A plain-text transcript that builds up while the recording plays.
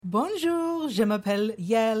Bonjour, je m'appelle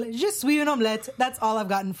Yael, je suis une omelette. That's all I've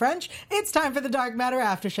got in French. It's time for the Dark Matter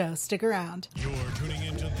After Show. Stick around. You're tuning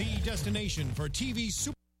into the destination for TV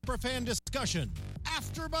superfan discussion,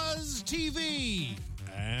 AfterBuzz TV.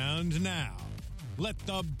 And now, let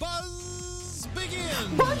the buzz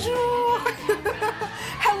begin. Bonjour!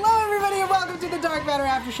 Hello, everybody, and welcome to the Dark Matter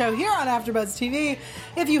After Show here on AfterBuzz TV.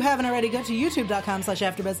 If you haven't already, go to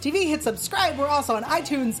youtube.com/AfterBuzzTV. Hit subscribe. We're also on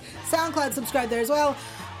iTunes, SoundCloud. Subscribe there as well.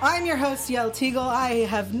 I'm your host, Yael Teagle. I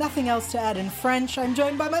have nothing else to add in French. I'm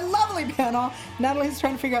joined by my lovely panel. Natalie's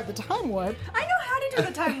trying to figure out the time warp. I know how to do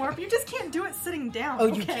the time warp. You just can't do it sitting down. Oh,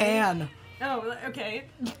 you can. Oh, okay.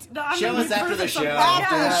 No, I'm Show gonna us be after the perfect show.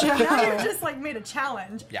 After the show. Now you've just made a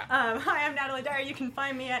challenge. Yeah. Hi, I'm Natalie Dyer. You can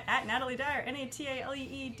find me at Natalie Dyer,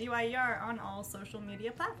 NATALEEDYER on all social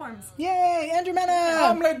media platforms. Yay, Andrew Mena.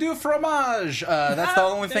 Omelette du fromage. That's the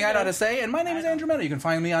only thing there I you know how go. to say. And my name is Andrew Mena. You can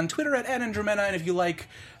find me on Twitter at Andrew Mena. And if you like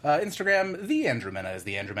Instagram, the Andrew Mena is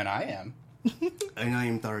the Andrew Mena I am. And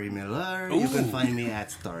I'm Tari Miller. You can find me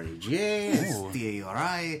at Tari J. It's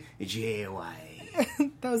TARIJAY.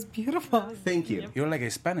 That was beautiful. Thank you. You're like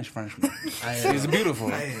a Spanish Frenchman. I am. He's beautiful.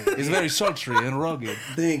 He's very sultry and rugged.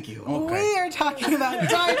 Thank you. Okay. We are talking about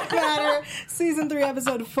Dark Matter, Season 3,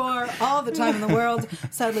 Episode 4, All the Time in the World.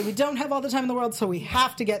 Sadly, we don't have all the time in the world, so we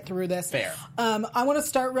have to get through this. Fair. I want to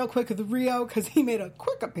start real quick with Rio, because he made a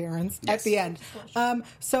quick appearance at the end.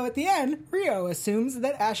 So at the end, Rio assumes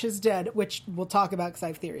that Ash is dead, which we'll talk about because I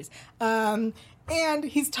have theories. And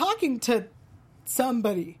he's talking to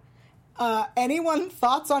somebody. Anyone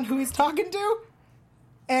thoughts on who he's talking to?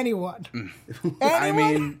 Anyone? I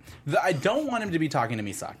mean, I don't want him to be talking to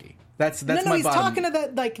Misaki. That's no, my he's bottom. talking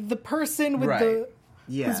to the person with Right.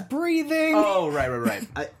 Yeah. who's breathing. Oh, right.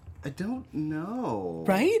 I don't know.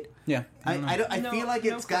 Right? Yeah. I feel like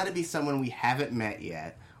No it's got to be someone we haven't met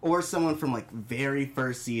yet. Or someone from, very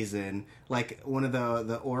first season. Like, one of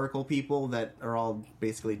the Oracle people that are all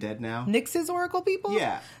basically dead now. Nyx's Oracle people?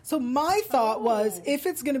 Yeah. So my thought was, if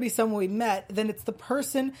it's going to be someone we met, then it's the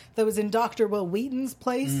person that was in Dr. Will Wheaton's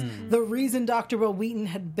place. The reason Dr. Will Wheaton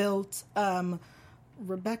had built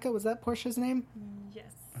Rebecca, was that Portia's name? Yes.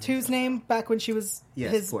 Tu's name back when she was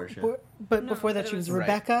Yes, Portia. But No, before that but she it was was- Right.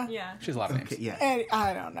 Rebecca. Yeah. She has a lot of names. Okay, yeah. And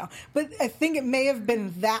I don't know. But I think it may have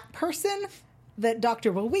been that person that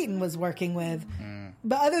Dr. Will Wheaton was working with.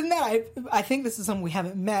 But other than that, I think this is someone we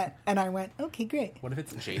haven't met. And I went, okay, great. What if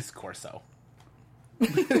it's Jace Corso?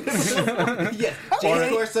 Yes. James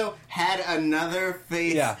Corso had another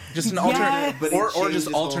face. Yeah, just an Yes. alternate, But he or changed just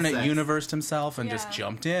his whole alternate sex. universe himself and just Yeah.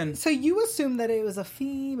 jumped in. So you assumed that it was a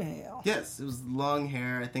female. Yes, it was long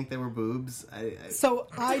hair. I think they were boobs. So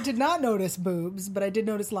I did not notice boobs, but I did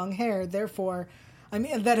notice long hair. Therefore, I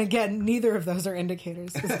mean, and then again, neither of those are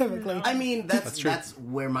indicators specifically. I mean, that's true.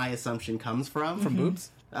 where my assumption comes from. From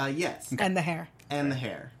boobs? Yes. And the hair. And the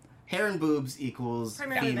hair. Hair and boobs equals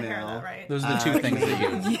Primarily female. the hair, though, right? Those are the two things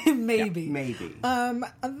that you... Maybe. Maybe. Then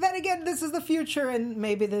again, this is the future, and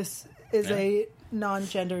maybe this is a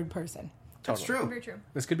non-gendered person. That's Totally. true. Very true.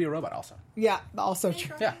 This could be a robot also. Yeah, also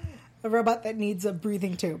true. Yeah. A robot that needs a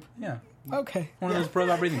breathing tube. Yeah. Okay. One of those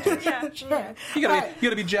robot breathing tubes. Yeah. Sure. You All right.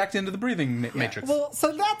 gotta be jacked into the breathing matrix. Well,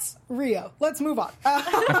 so that's Rio. Let's move on.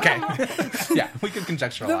 Okay. Yeah, we could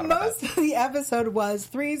conjecture a The lot about most of the episode was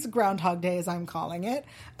Three's Groundhog Day, as I'm calling it.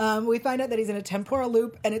 We find out that he's in a temporal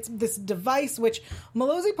loop, and it's this device, which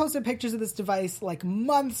Malozzi posted pictures of this device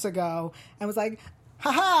months ago, and was like,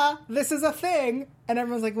 haha, this is a thing. And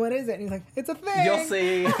everyone's like, what is it? And he's like, it's a thing. that. You'll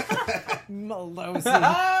see. Malozzi.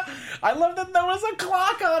 I love that there was a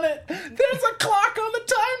clock on it. There's a clock on the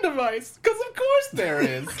time device. Because of course there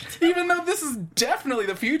is. Even though this is definitely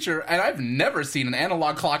the future, and I've never seen an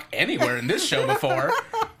analog clock anywhere in this show before.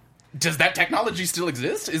 Does that technology still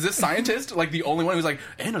exist? Is this scientist the only one who's like,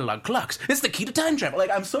 analog clocks, it's the key to time travel?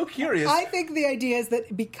 I'm so curious. I think the idea is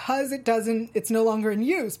that because it's no longer in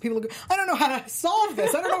use, people go, I don't know how to solve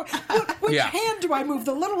this. I don't know, which Yeah. hand do I move,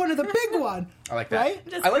 the little one or the big one? I like that. Right?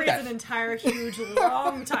 Just I like creates that. an entire huge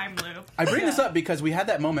long time loop. I bring this up because we had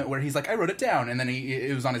that moment where he's like, I wrote it down, and then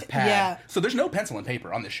it was on his pad. Yeah. So there's no pencil and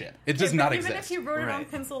paper on this shit. It does not Even exist. if you wrote it on Right.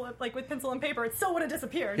 pencil, with pencil and paper, it still would have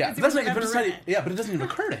disappeared. Yeah, because you but would have never written it. but it doesn't even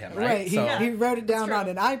occur to him, right? Right. So, He wrote it down true. on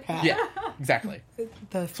an iPad. yeah, exactly.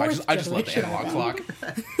 The So fourth I just love the generation analog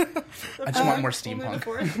iPad. clock. I just want more Only the steampunk.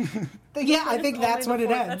 fourth. Yeah, I think Only that's the when it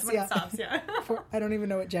fourth. ends. That's when yeah. it stops, yeah. I don't even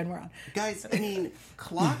know what gen we're on. Guys, I mean,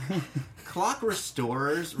 clock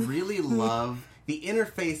restorers really love the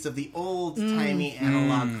interface of the old-timey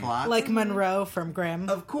analog clock. Like Monroe from Grimm.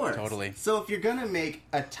 Of course. Totally. So if you're gonna make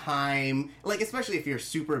a time, especially if you're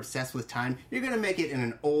super obsessed with time, you're gonna make it in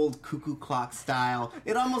an old cuckoo clock style.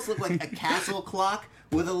 It almost looked like a castle clock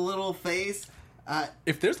with a little face.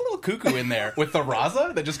 If there's a little cuckoo in there with the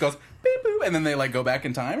Raza that just goes beep boop, and then they like go back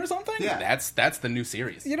in time or something, Yeah. that's the new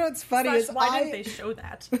series. You know what's funny Slash, is why didn't they show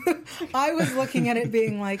that? I was looking at it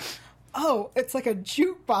being like, oh, it's like a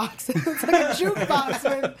jukebox. It's like a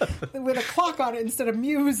jukebox with a clock on it instead of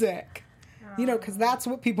music. You know, because that's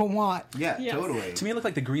what people want. Yeah, Yes. totally. To me, it looked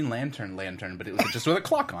like the Green Lantern, but it was just with a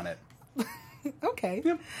clock on it. Okay.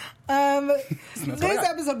 Yep. This what I got.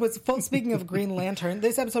 episode was full. Speaking of Green Lantern,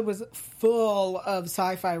 this episode was full of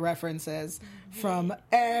sci-fi references from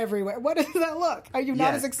everywhere. What does that look? Are you not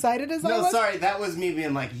Yes. as excited as I No, was? sorry, that was me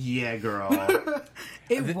being like, yeah, girl.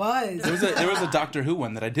 It was. There was a Doctor Who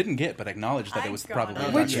one that I didn't get, but acknowed that I it was got probably it.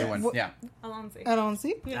 a Which- Doctor Who one. wh- Yeah. Alonzi. I don't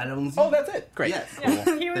see. I don't Oh, that's it. Great. Yes. Yeah.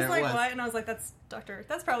 Cool. He was There it like, was. what? And I was like, that's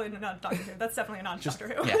probably not Doctor Who. That's definitely not Doctor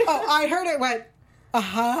Who. Yeah. Oh, I heard it went,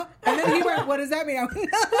 uh-huh. And then he went, what does that mean? I went,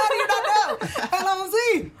 how do you not know? I don't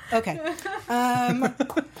see. Okay.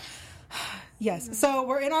 Yes, so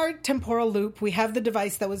we're in our temporal loop. We have the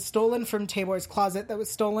device that was stolen from Tabor's closet, that was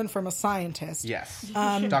stolen from a scientist. Yes.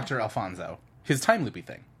 Dr. Alfonso. His time loopy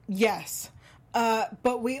thing. Yes.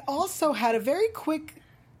 But we also had a very quick,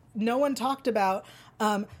 no one talked about,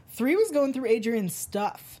 3 was going through Adrian's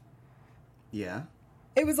stuff. Yeah.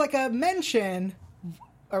 It was like a mention.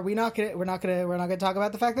 Are we not gonna? We're not gonna talk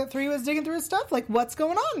about the fact that 3 was digging through his stuff. Like, what's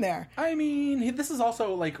going on there? I mean, this is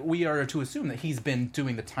also like we are to assume that he's been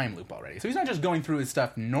doing the time loop already. So he's not just going through his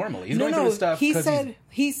stuff normally. He's going through his stuff. He 'cause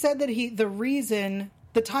said the reason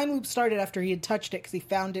the time loop started after he had touched it because he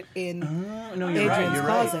found it in no, you're right. Adrian's You're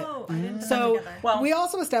right. closet. Oh, I didn't put So them together. Well- we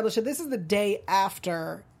also established that this is the day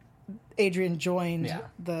after Adrian joined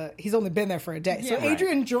Yeah. He's only been there for a day, so Yeah.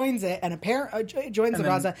 Adrian joins it and joins the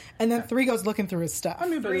then- Raza, and then 3 goes looking through his stuff. I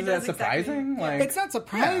mean, but Three is that does exactly- surprising? Like, It's not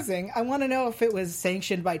surprising. I want to know if it was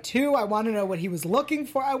sanctioned by 2. I want to know what he was looking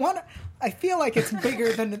for. I feel like it's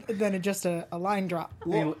bigger than just a line drop.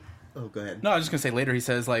 Well, oh, go ahead. No, I was just gonna say later. He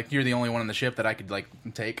says like, "You're the only one on the ship that I could like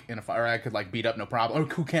take in a fire. I could like beat up no problem, or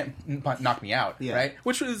who can't knock me out, Yeah. right?"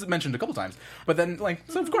 Which was mentioned a couple times. But then like,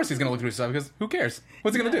 so of course he's gonna look through his stuff because who cares?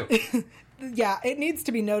 What's he gonna do? Yeah, it needs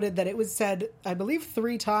to be noted that it was said, I believe,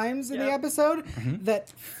 3 times in the Yep. episode that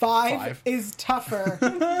 5 is tougher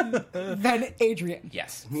than Adrian.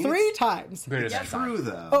 Yes, 3 times. greater than True, time.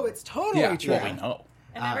 though. Oh, it's totally Yeah, true. well, we know.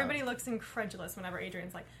 And everybody looks incredulous whenever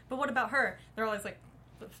Adrian's like, but what about her? They're always like,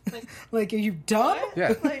 Like, are you dumb?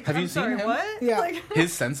 Yeah, like, have you I'm seen sorry, him? what? Yeah. Like,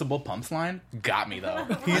 His sensible pumps line got me though.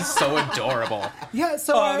 He's so adorable. Yeah,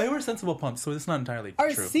 so Oh, they were sensible pumps, so it's not entirely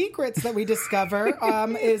our true. secrets that we discover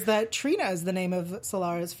is that Trina is the name of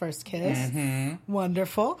Solara's first kiss. Mm-hmm.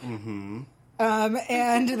 Wonderful.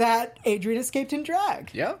 And that Adrian escaped in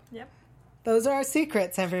drag. Yeah, yep. Those are our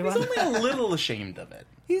secrets, everyone. he's only a little ashamed of it.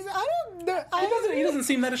 I don't know. He doesn't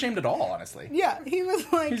seem that ashamed at all, honestly. Yeah, he was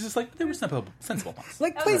like, He's just like, they were sensible pumps.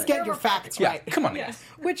 please get They're your more facts yeah, right. come on, Yeah. guys.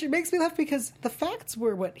 Which makes me laugh because the facts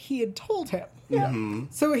were what he had told him. Yeah.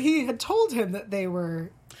 So he had told him that they were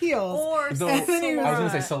heels. Or Though, And then he I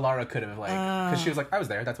was gonna say Solara. Solara could have like, because she was like, I was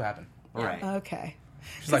there. That's what happened. Right. Okay.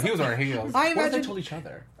 She's like, he was wearing heels. I What if they imagine- told each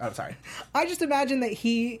other? Oh, sorry. I just imagine that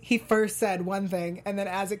he first said one thing, and then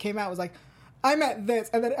as it came out, was like, I meant this.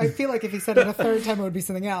 And then I feel like if he said it a third time, it would be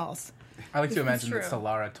something else. I like to imagine that true.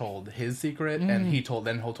 Solara told his secret, and he told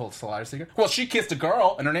Solara's secret. Well, she kissed a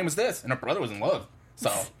girl, and her name was this, and her brother was in love.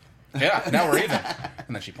 So, yeah, now we're even.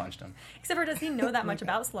 And then she punched him. Except for, does he know that much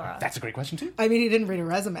about Solara? That's a great question too. I mean, he didn't read a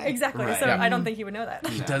resume. Exactly. Right. So Yeah. I don't think he would know that.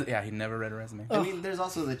 He does. Yeah, he never read a resume. I mean, there's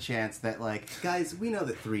also the chance that, like, guys, we know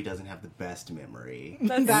that 3 doesn't have the best memory.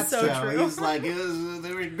 That's so So true. he's like,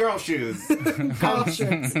 they were girl shoes. Girl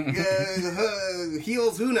shirts.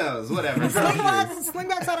 Heels, who knows? Whatever. Girl shoes.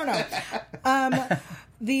 Slingbacks, I don't know.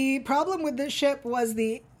 The problem with this ship was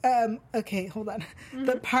the okay, hold on.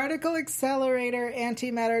 The particle accelerator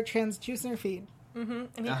antimatter transducer feed. And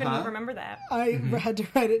he couldn't remember that. I had to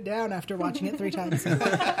write it down after watching it 3 times.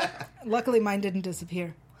 Luckily, mine didn't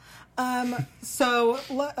disappear.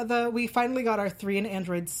 We finally got our 3 and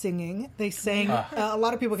androids singing. They sang. A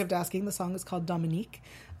lot of people kept asking. The song is called Dominique.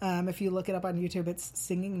 If you look it up on YouTube, it's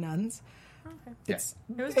Singing Nuns. Yes.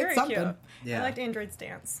 It was It's very something. cute. Yeah. I liked Android's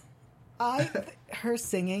dance. Her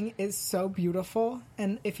singing is so beautiful,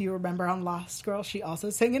 and if you remember on Lost Girl, she also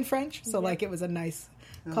sang in French. So like, it was a nice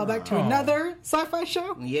callback to another sci-fi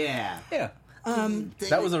show. Yeah. Yeah.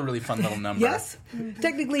 That was a really fun little number. Yes,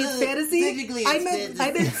 technically it's fantasy. technically I it's meant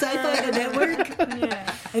fantasy. Sci-Fi the Network.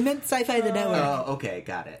 Yeah. I meant Sci-Fi the Network. Oh, okay,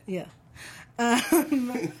 got it. Yeah.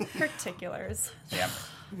 Particulars. Yeah.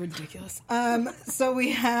 Ridiculous. So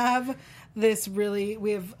we have the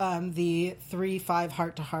 3-5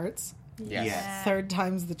 heart-to-hearts Yes. Yes. Third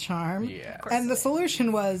time's the charm. Yeah. Of course. And the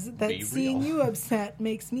solution was that Be seeing real. you upset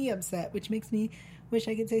makes me upset, which makes me wish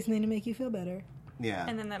I could say something to make you feel better. Yeah.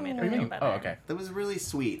 And then that made What her do you feel mean? better. Oh, okay. That was really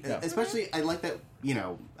sweet. Yeah. Especially, I like that,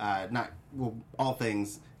 all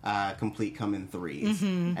things complete come in threes.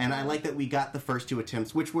 And I like that we got the first two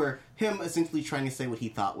attempts, which were him essentially trying to say what he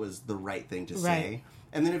thought was the right thing to Right. say.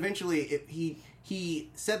 And then eventually he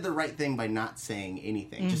said the right thing by not saying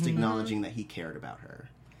anything, just acknowledging that he cared about her.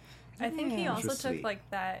 I think he Yeah. also Which was took sweet. like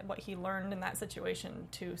that what he learned in that situation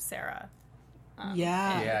to Sarah.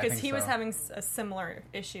 Yeah. Yeah. I Because think he was so. having a similar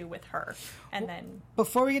issue with her, and then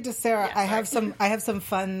Before we get to Sarah, Yeah, I have sorry. some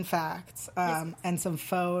fun facts and some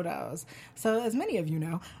photos. So, as many of you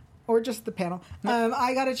know, or just the panel,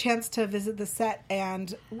 I got a chance to visit the set,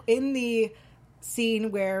 and in the scene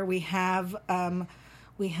where we have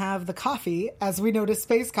the coffee, as we noticed,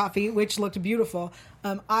 space coffee, which looked beautiful.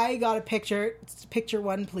 I got a picture. Picture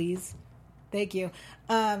one, please. Thank you.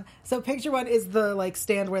 So picture one is the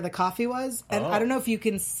stand where the coffee was, and I don't know if you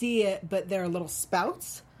can see it, but there are little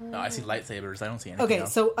spouts. No, I see lightsabers. I don't see anything Okay,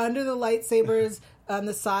 else. so under the lightsabers on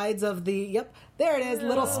the sides of there it is,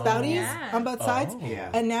 little spouties yeah. on both sides. Yeah.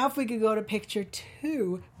 And now if we could go to picture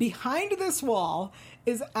two, behind this wall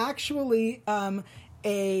is actually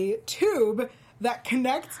a tube that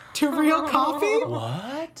connects to real coffee.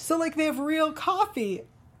 What? So they have real coffee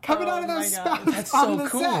coming out of Oh those my God. spouts That's on so the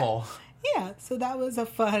cool. set. Yeah, so that was a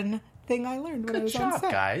fun thing I learned when I Good was on job,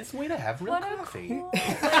 set. guys. Way to have real what a coffee. cool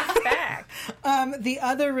fact. The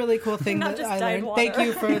other really cool thing Not that just I dyed learned. water. Thank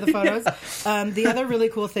you for the photos. The other really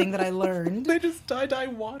cool thing that I learned. They just dye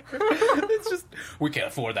water. It's just we can't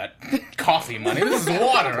afford that coffee money. This is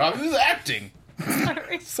water. This is acting.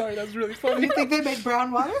 Sorry, that's really funny. You think they make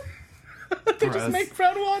brown water? They just Gross. make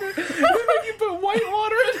brown water. They make you put white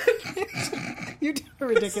water in it. You do This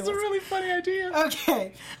ridiculous. is a really funny idea.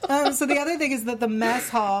 Okay. So the other thing is that the mess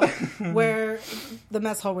hall where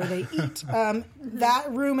they eat, that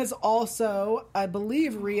room is also, I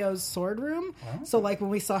believe, Rio's sword room. So when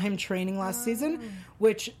we saw him training last season,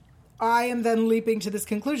 which I am then leaping to this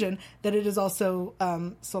conclusion that it is also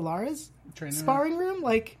Solara's Training room. sparring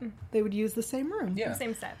room. They would use the same room. Yeah.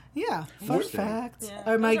 Same set. Yeah. Fun Interesting. facts.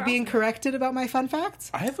 Yeah, Am I those are being awesome. corrected about my fun facts?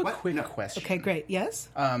 I have a What? quick No. question. Okay, great. Yes?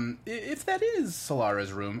 If that is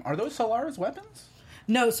Solara's room, are those Solara's weapons?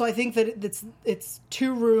 No, so I think that it's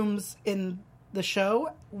two rooms in the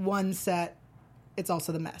show, one set. It's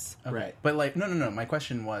also the mess. Right. But no. My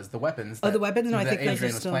question was the weapons. Oh, that- the weapons? No, I that think those are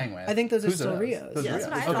Adrian was still- playing with. I think those are Whose still those? Rio's. Those are Yeah, that's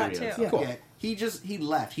Rio's. what I Okay. thought, too. Yeah. Cool. Yeah, he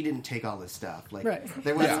left. He didn't take all this stuff. Right.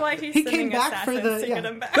 There was That's why he's He sending came back for assassins the- to yeah. get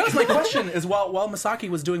him back. That was my question. Is while Masaki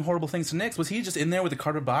was doing horrible things to Nyx, was he just in there with the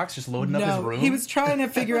cardboard box, just loading up his No, room? he was trying to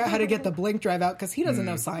figure out how to get the blink drive out because he doesn't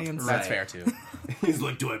know science. That's Right. fair too. He's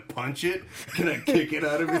like, do I punch it? Can I kick it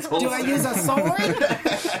out of its holster? Do I use a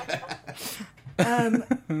sword?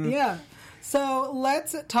 Yeah. So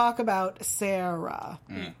let's talk about Sarah.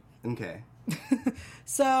 Okay.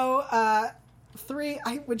 So,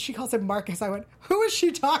 when she calls him Marcus, I went, who is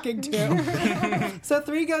she talking to? So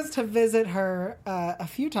 3 goes to visit her a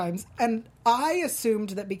few times, and I assumed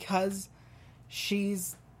that because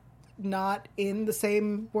she's not in the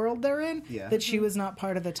same world they're in, Yeah. that she was not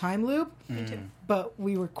part of the time loop. Me too. But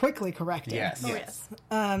we were quickly corrected. Yes. Oh,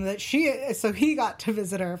 yes. So he got to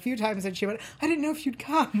visit her a few times, and she went, I didn't know if you'd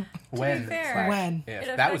come. When? fair- When? If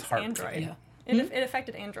It that was affects heartbreaking. Android. Yeah. It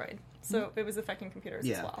affected Android, so it was affecting computers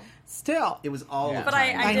Yeah. as well. Still. It was all. Yeah. the But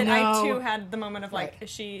time. I know. too had the moment of Right. is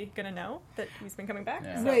she gonna know that he's been coming back?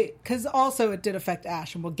 Yeah. So- Wait, because also it did affect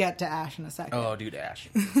Ash, and we'll get to Ash in a second. Oh, dude, Ash.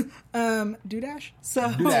 Dudash? So,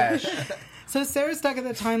 Dude, Ash. so Sarah's stuck in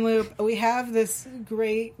the time loop. We have this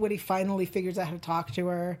great, when he finally figures out how to talk to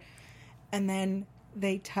her, and then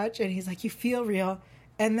they touch, and he's like, you feel real.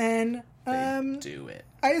 And then They do it.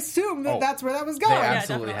 I assume that Oh. that's where that was They going.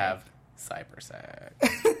 absolutely definitely. have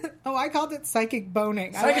cybersex. Oh, I called it psychic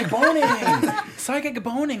boning. Psychic boning. Psychic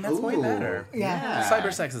boning. That's way Ooh. better. Yeah.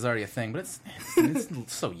 Cybersex is already a thing, but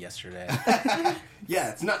it's so yesterday.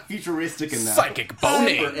 Yeah, it's not futuristic enough. Psychic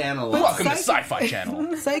boning. Super analog. Welcome to Psych- Sci-Fi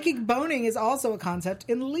Channel. Psychic boning is also a concept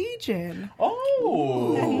in Legion,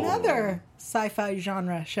 Oh. another sci-fi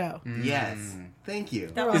genre show. Yes. Thank you.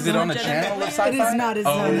 That Is it on a legitimately- channel of sci-fi? It is not. It's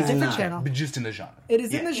on a it is different not. channel. But just in the genre. It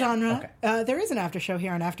is in Yeah. the genre. Okay. There is an after show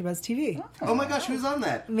here on AfterBuzz TV. Oh my gosh, who's on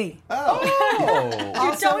that? Me. Oh. Oh.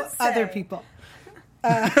 Also, don't say. other people.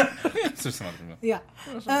 So some of them. Yeah.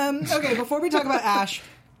 Okay, before we talk about Ash,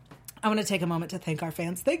 I want to take a moment to thank our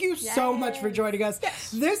fans. Thank you so much for joining us.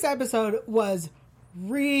 This episode was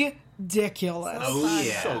ridiculous. Oh,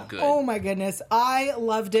 yeah. So good. Oh my goodness. I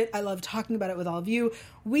loved it. I love talking about it with all of you.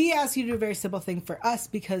 We asked you to do a very simple thing for us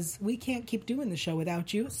because we can't keep doing the show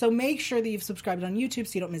without you. So make sure that you've subscribed on YouTube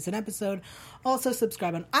so you don't miss an episode. Also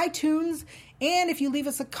subscribe on iTunes. And if you leave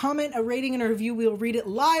us a comment, a rating, and a review, we'll read it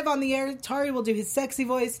live on the air. Tari will do his sexy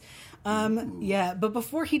voice. Yeah, but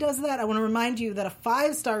before he does that, I want to remind you that a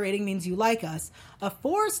 5-star rating means you like us. A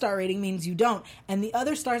 4-star rating means you don't. And the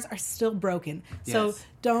other stars are still broken. So Yes.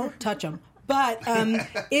 don't touch them. But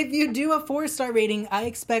if you do a 4-star rating, I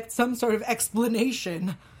expect some sort of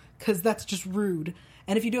explanation because that's just rude.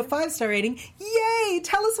 And if you do a 5-star rating, yay!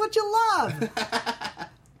 Tell us what you love.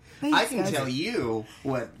 Thanks, I can guys. tell you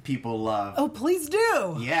what people love. Oh, please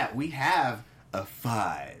do. Yeah, we have a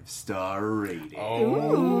 5-star rating.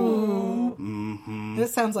 Oh,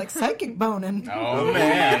 This sounds like psychic boning. oh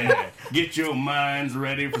man. Yeah. Get your minds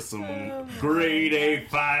ready for some grade A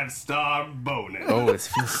 5-star bonus. Oh, it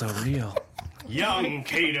feels so real. Young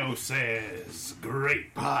Kato says,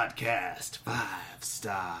 great podcast, 5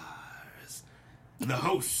 stars. The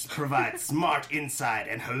hosts provide smart insight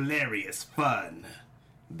and hilarious fun.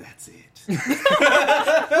 That's it.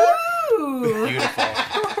 Ooh. Beautiful.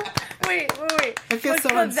 Wait. I feel Was so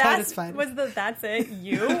the unsatisfied. Was the that's it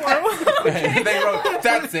you? Or what? They wrote,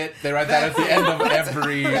 that's it. They write that at the end of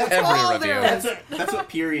every all review. there is. That's what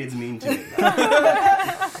periods mean to me.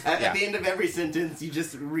 At the end of every sentence, you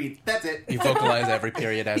just read, that's it. You vocalize every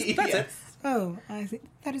period as, that's it. Yes. Oh, I think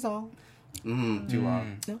that is all. Too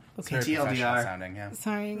long. No? It's Okay. very professional TLDR. sounding, yeah.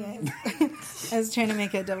 Sorry, guys. I was trying to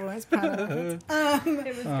make a Devil Wears Prada reference.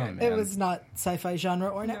 It was Oh, good. man. It was not sci-fi genre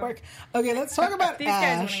or network. Okay, let's talk about These guys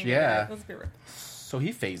Ash. wouldn't even Yeah. get it. Let's be real. So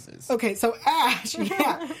he phases. Okay, so Ash,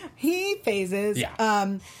 yeah, he phases.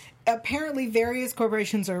 Yeah. Apparently, various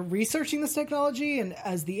corporations are researching this technology, and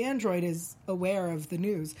as the android is aware of the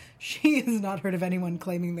news, she has not heard of anyone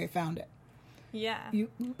claiming they found it. Yeah. You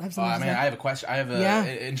have I something to mean, say? I have a question. I have a Yeah.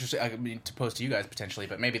 interesting. I mean, to pose to you guys potentially,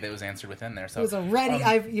 but maybe that was answered within there. So It was a ready.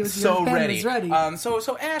 Your so pen ready. was ready.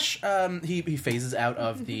 So Ash, he phases out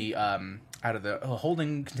of the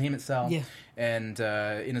holding containment cell. Yeah. And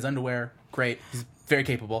in his underwear, great. He's very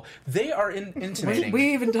capable. They are intimating.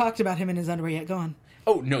 we even talked about him in his underwear yet. Go on.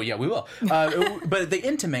 Oh, no, yeah, we will. But they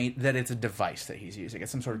intimate that it's a device that he's using.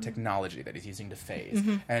 It's some sort of technology that he's using to phase.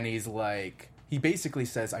 Mm-hmm. And he's like, he basically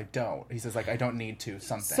says, I don't. He says, like, I don't need to,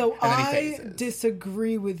 something. So and then he I phases.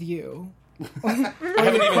 disagree with you. I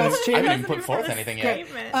haven't even put forth anything yet.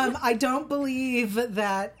 Statement. I don't believe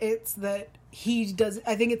that it's that he does.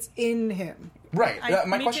 I think it's in him. Right.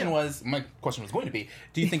 My me question too. was going to be,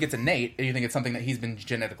 do you think it's innate? Or do you think it's something that he's been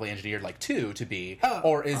genetically engineered to be?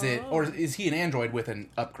 Or is it, or is he an android with an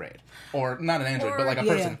upgrade? Or not an android, but like a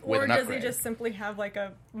Yeah, person yeah. with Or an does upgrade? he just simply have like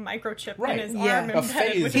a microchip Right. in his Yeah. arm A embedded,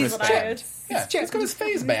 phase which is with what I chip. had. Yeah, he's got his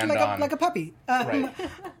phase band like on. like a puppy. Right.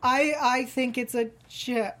 I think it's a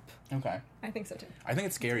chip. Okay. I think so too. I think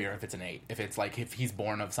it's scarier if it's innate. If it's like if he's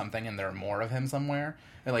born of something and there are more of him somewhere.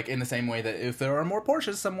 Like in the same way that if there are more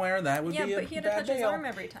Porsches somewhere, that would Yeah, be a but he had to bad touch his deal. arm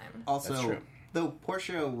every time. Also, That's true. though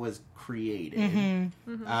Porsche was created,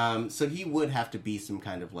 Mm-hmm. so he would have to be some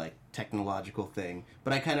kind of like technological thing.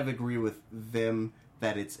 But I kind of agree with them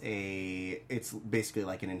that it's basically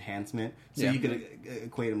like an enhancement. So Yeah. you could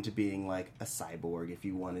equate him to being like a cyborg if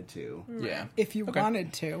you wanted to. Yeah. If you Okay.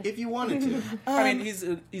 wanted to. If you wanted to. I mean, he's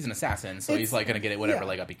an assassin, so he's it's- like going to get it whatever yeah.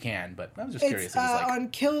 leg up he can. But I was just curious It's if he's like on a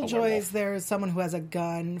Killjoys. werewolf. There's someone who has a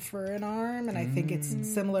gun for an arm, and I think it's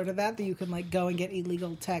similar to that you can like go and get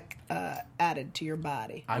illegal tech added to your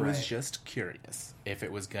body. I was Right. just curious if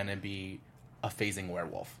it was going to be a phasing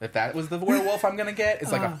werewolf. If that was the werewolf I'm going to get,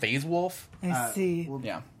 it's like a phase wolf. I see. Well,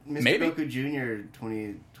 Yeah. Mr. Maybe. Goku Jr.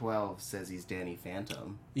 2012 says he's Danny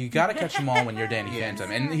Phantom. You got to catch them all when you're Danny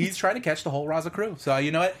Phantom. And he's trying to catch the whole Raza crew. So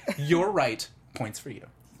you know what? You're right. Points for you.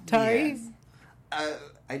 Tari? Yes.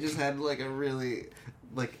 I just had like a really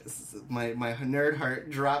my nerd heart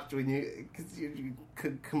dropped when because you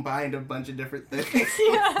could combine a bunch of different things.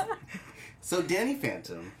 Yeah. So Danny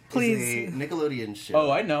Phantom Please. is a Nickelodeon show. Oh,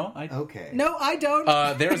 I know. Okay. No, I don't.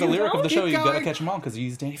 There's a lyric of the show. Keep You got to going. catch them all because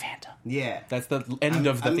he's Danny Phantom. Yeah. That's the end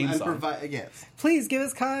of the theme song. Yes. Please give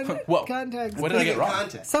us Whoa. context. What did I get wrong?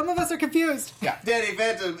 Context. Some of us are confused. Yeah. Danny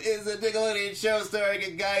Phantom is a Nickelodeon show starring a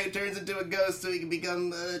guy who turns into a ghost so he can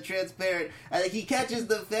become transparent. He catches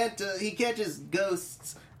the Phantom. He catches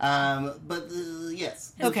ghosts. But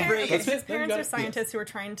yes. His Okay. parents, That's it. his parents Got are it. scientists who are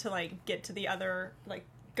trying to like get to the other like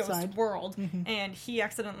ghost Side. world, and he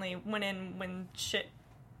accidentally went in when shit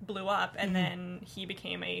blew up, and then he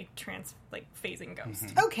became a phasing ghost.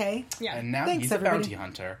 Okay. Yeah. And now Thanks, he's a everybody. bounty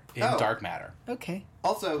hunter in Oh. Dark Matter. Okay.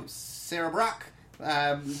 Also, Sarah Brock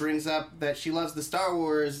brings up that she loves the Star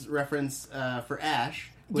Wars reference for Ash,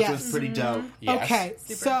 which Yes. was pretty dope. Yes. Okay,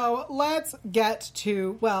 so let's get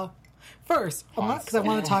to, well, first, because I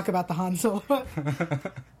want to talk about the Han Solo.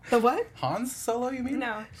 The what? Hans Solo, you mean?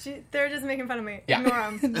 No, they're just making fun of me. Yeah. Ignore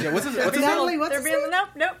 'em. Yeah, what's his Natalie, name? what's They're his being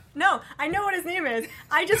name? no. I know what his name is.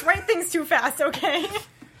 I just write things too fast, okay?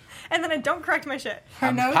 And then I don't correct my shit.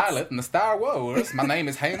 I'm notes? pilot in the Star Wars. My name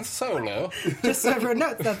is Han Solo. Just so her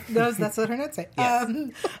notes. That's what her notes say.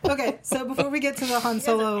 Okay, so before we get to the Han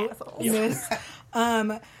Solo assholes. miss,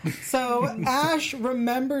 so Ash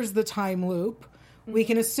remembers the time loop. We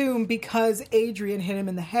can assume because Adrian hit him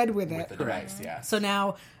in the head with it. With the device, yeah. So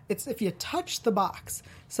now it's if you touch the box.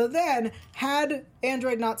 So then, had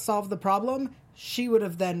Android not solved the problem, she would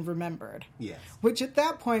have then remembered. Yes. Which at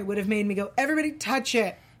that point would have made me go, everybody touch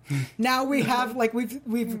it. Now we have we've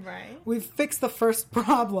Right. we've fixed the first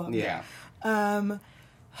problem. Yeah.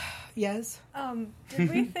 Yes. Did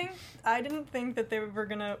we think? I didn't think that they were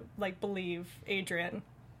gonna believe Adrian.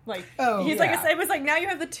 Like Oh, he's yeah. it was like now you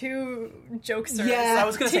have the two jokesters Yeah. I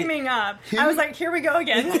was gonna say, teaming up. I was like, here we go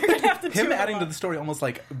again. They're gonna have to Him two adding of to them. the story almost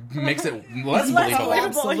makes it less Less believable. believable.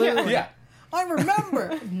 Absolutely. Yeah. I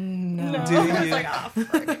remember. No. No, Do I was you? like,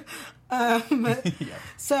 oh, frick.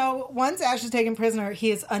 So once Ash is taken prisoner,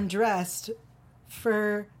 he is undressed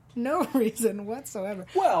for no reason whatsoever.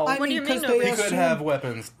 Well, What do you mean 'cause no they reason? He could assume- have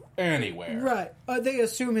weapons anywhere. Right. They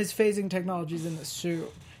assume his phasing technology is in the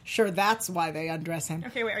suit. Sure, that's why they undress him.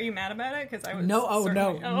 Okay, wait, are you mad about it? Because I was No, oh,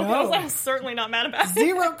 certainly- no, I no. was certainly not mad about it.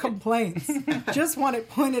 Zero complaints. Just want it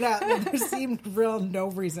pointed out that there seemed real no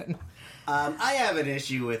reason. I have an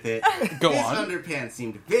issue with it. Go His on. underpants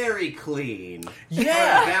seemed very clean.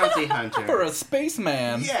 Yeah. For a bounty hunter. For a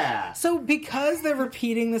spaceman. Yeah. So because they're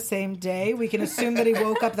repeating the same day, we can assume that he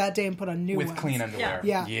woke up that day and put on new With ones. clean underwear.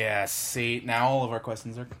 Yeah. Yes. See, now all of our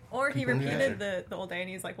questions are. Or he completely repeated answered. the old day, and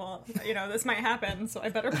he's like, well, this might happen, so I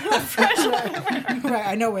better put on fresh underwear. Right,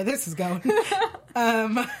 I know where this is going. Can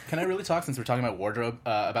I really talk since we're talking about wardrobe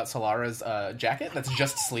about Solara's jacket? That's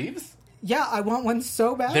just sleeves. Yeah, I want one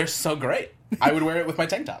so bad. They're so great. I would wear it with my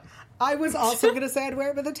tank top. I was also going to say I'd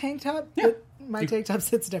wear it with a tank top, but my tank top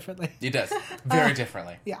sits differently. It does very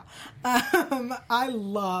differently. Yeah. I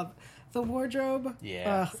love the wardrobe.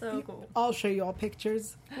 Yeah. So cool. I'll show you all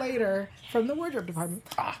pictures later from the wardrobe department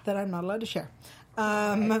that I'm not allowed to share.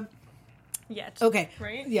 Yet. Okay.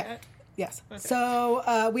 Right? Yeah. Yet. Yes. Okay.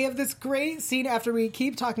 So we have this great scene after we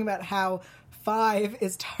keep talking about how Five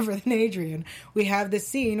is tougher than Adrian. We have this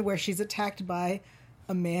scene where she's attacked by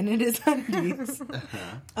a man in his undies.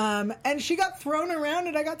 And she got thrown around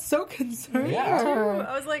and I got so concerned Yeah. for her.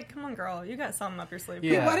 I was like, come on, girl, you got something up your sleeve.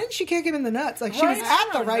 Yeah. Why didn't she kick him in the nuts? Like, she was Right?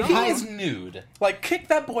 at the I right don't He know. time. is nude. Like, kick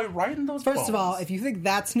that boy right in those First of all, if you think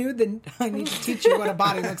that's nude, then I need to teach you what a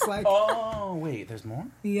body looks like. Oh, wait, there's more?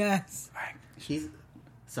 Yes. He's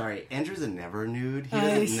sorry. Andrew's a never nude. He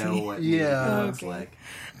I doesn't know see. what Yeah. nude looks Okay.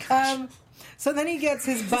 like. So then he gets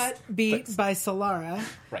his butt beat by Solara,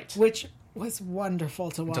 Right. which was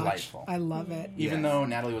wonderful to watch. Delightful. I love it. Even Yeah. though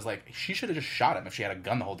Natalie was like, she should have just shot him if she had a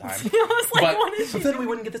gun the whole time. I was like, but what is she then we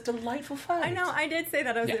wouldn't get this delightful fight. I know, I did say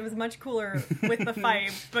that. Yeah. It was much cooler with the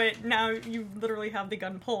fight, but now you literally have the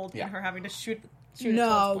gun pulled Yeah. and her having to shoot it to No,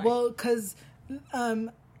 its point. well, because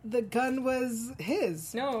the gun was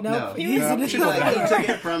his. No. No, He he's was- in he his took like,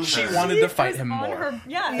 it from She her. wanted It to fight was him on more. Her,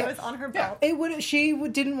 it was on her belt. It would. She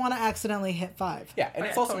didn't want to accidentally hit Five. Yeah, and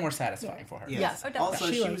it's Yeah, also totally. more satisfying for her. Yes. Yes. Oh, definitely. Also,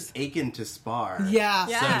 She she was. was aching to spar. Yeah.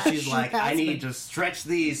 Yeah. So she's She like, I has need been. to stretch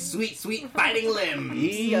these sweet, sweet fighting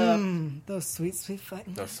limbs. Those sweet, sweet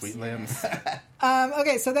fighting. Those sweet limbs.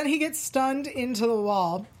 Okay, so then he gets stunned into the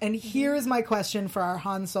wall, and here is my question for our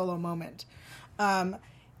Han Solo moment.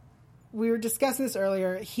 We were discussing this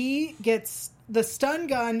earlier. He gets the stun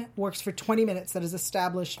gun works for 20 minutes. That is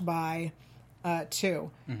established by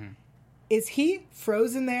 2. Is he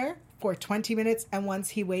frozen there for 20 minutes, and once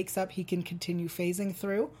he wakes up, he can continue phasing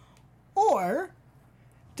through, or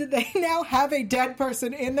did they now have a dead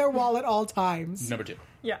person in their wall at all times? Number 2.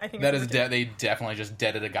 Yeah, I think That it's is, number they definitely just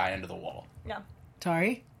deaded a guy into the wall. two. Yeah.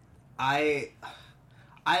 Tari? I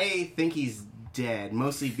think he's dead,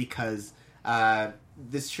 mostly because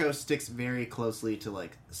this show sticks very closely to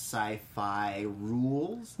like sci-fi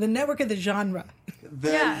rules, The network of the genre.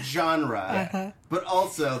 the Yeah. genre, but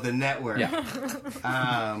also the network.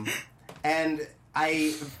 Yeah. And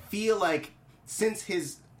I feel like since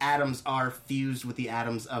his atoms are fused with the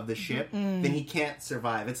atoms of the ship, then he can't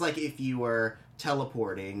survive. It's like if you were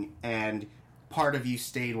teleporting and part of you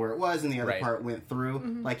stayed where it was and the other Right. part went through.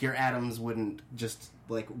 Like your atoms wouldn't just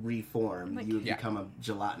like reform. Like- You would Yeah. become a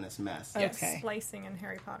gelatinous mess. Okay. Splicing in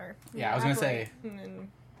Harry Potter. Yeah, I was gonna Evaporate say- and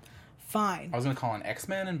then- fine. I was gonna call an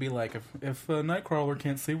X-Men and be like, if Nightcrawler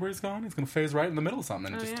can't see where he's going, he's gonna phase right in the middle of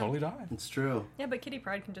something and just yeah. totally die. It's true. Yeah, but Kitty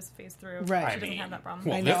Pryde can just phase through. Right. She I doesn't have that problem.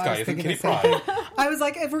 Well, I this know, I guy was isn't thinking Kitty the same Pryde. I was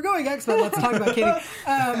like, if we're going X-Men, let's talk about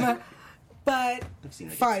Kitty. But I've seen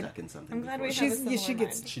her get fine. stuck in something. I'm glad before. we She's- have a similar she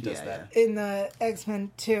gets- mind. She does Yeah, that. in the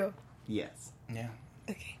X-Men too. Yes. Yeah.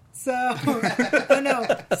 Okay. So, oh no,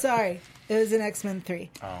 sorry. It was in X-Men 3.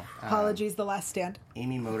 Oh. Apologies, The Last Stand.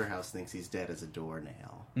 Amy Motorhouse thinks he's dead as a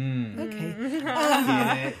doornail. Okay.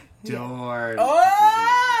 Get it? Door.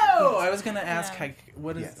 Oh! I was gonna ask, Yeah. like,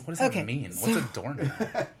 what Yes. does that Okay, mean? so- What's a doornail?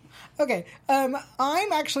 Okay. I'm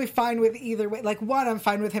actually fine with either way. Like, one, I'm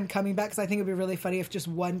fine with him coming back because I think it'd be really funny if just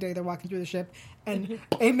one day they're walking through the ship and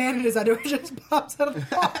a man in his underwear just pops out of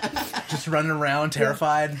the wall. Just running around,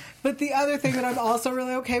 terrified. But the other thing that I'm also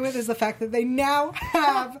really okay with is the fact that they now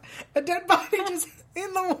have a dead body just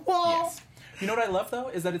in the wall. Yes. You know what I love though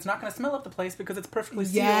is that it's not going to smell up the place because it's perfectly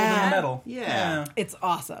sealed Yeah. in the metal. Yeah. It's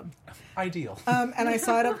awesome. Ideal. And I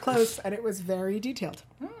saw it up close and it was very detailed.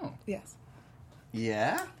 Oh. Yes.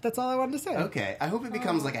 Yeah? That's all I wanted to say. Okay. I hope it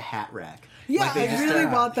becomes like a hat rack. Yeah, Like they I just really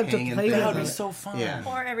start want them to hanging play things with That on would be it. so fun. Yeah.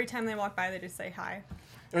 Or every time they walk by, they just say hi.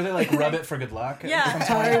 Or they like rub it for good luck. Yeah.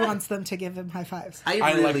 Tari wants them to give him high fives. I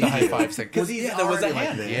like the high five thing. Because he's there was a already like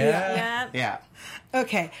hand. this. Yeah. Yeah. Yeah.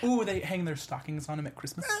 Okay. Ooh, they hang their stockings on him at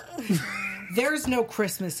Christmas. There's no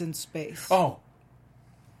Christmas in space. Oh,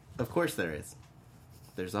 Of course there is.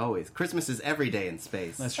 There's always. Christmas is every day in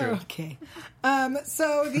space. that's true. Okay.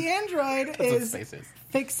 So the android That's what is space is.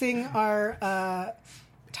 fixing our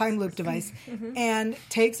time loop device and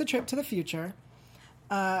takes a trip to the future.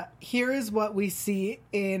 Here is what we see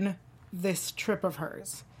in this trip of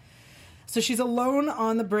hers. So she's alone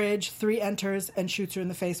on the bridge. 3 enters and shoots her in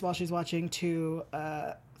the face while she's watching 2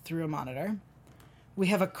 through a monitor. We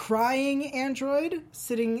have a crying android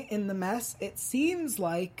sitting in the mess. It seems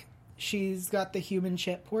like she's got the human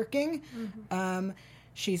chip working.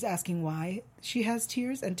 She's asking why she has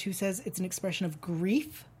tears, and 2 says it's an expression of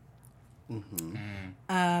grief.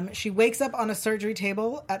 She wakes up on a surgery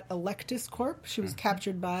table at Electus Corp. She was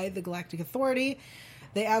captured by the Galactic Authority.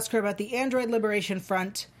 They ask her about the Android Liberation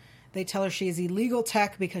Front. They tell her she is illegal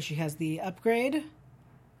tech because she has the upgrade.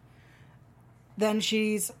 Then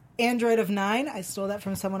she's Android of 9. I stole that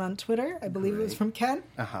from someone on Twitter. I believe it was from Ken.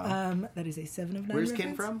 That is a 7 of 9 Where's reference.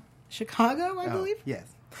 Ken from? Chicago, I believe. Yes.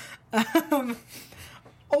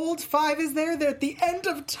 Old 5 is there. They're at the end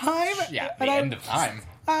of time. Yeah, And the I'm- end of time.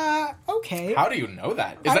 Okay. How do you know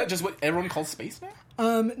that? Is that just what everyone calls space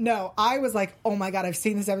now? No, I was like, oh my god, I've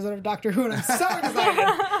seen this episode of Doctor Who and I'm so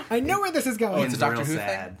excited. I know where this is going. It's a It's Doctor real Who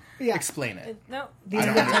sad. thing? Yeah. Explain it. No. I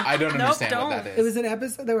don't Nope, understand don't. what that is. It was an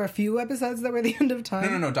episode. There were a few episodes that were the end of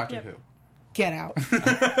time. No, Doctor Yep. Who. Get out.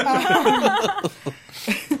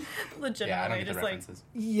 Legitimately, Yeah, I don't get the just like. references.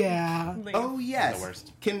 Yeah. leave. Oh, yes. The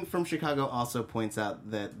worst. Ken from Chicago also points out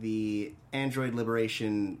that the Android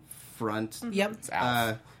Liberation Front Yep. It's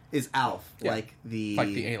Alf. is Alf, Yeah. like the Like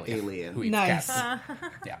the alien. Who eats Nice. cats.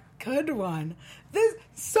 Yeah. Good one. There's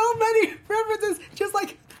so many references. Just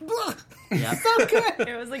like, blah. Yeah. So good.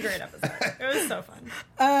 It was a great episode. It was so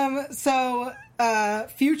fun. So,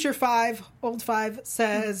 Future 5, Old 5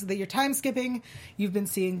 says that you're time skipping. You've been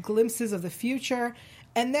seeing glimpses of the future.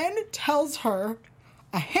 And then tells her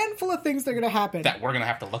a handful of things that are going to happen. That we're going to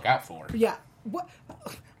have to look out for. Yeah. What?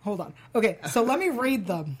 Hold on. Okay, so let me read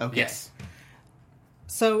them. Okay. Yes.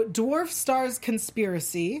 So, Dwarf Star's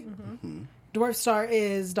conspiracy. Dwarf Star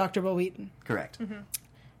is Dr. Will Wheaton. Correct.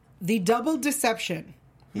 The double deception.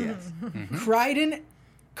 Yes. Kryden,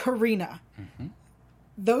 Karina.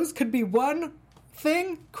 Those could be one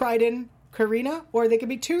thing, Kryden, Karina, or they could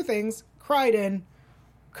be 2 things, Kryden,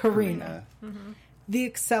 Karina. The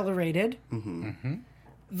Accelerated.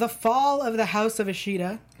 The Fall of the House of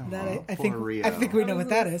Ashita. That I think poor Rio. I think we know what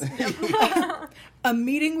that is. A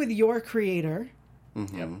Meeting with Your Creator.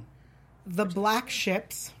 Yep. The Black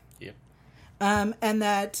Ships. Yep. And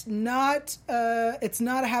that it's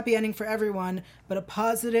not a happy ending for everyone, but a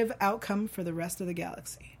positive outcome for the rest of the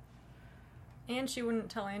galaxy. And she wouldn't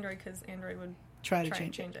tell Android because Android would Try to and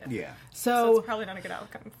change change it. Yeah. So So, it's probably not a good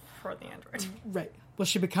outcome for the Android. right. Well,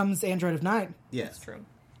 she becomes Android of 9. Yes. True.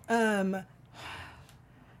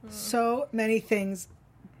 So many things.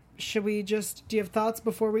 Should we do you have thoughts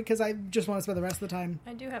before we, because I just want to spend the rest of the time.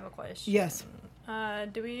 I do have a question. Yes.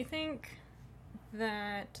 Do we think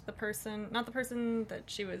that not the person that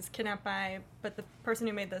she was kidnapped by, but the person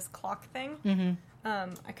who made this clock thing,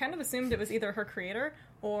 I kind of assumed it was either her creator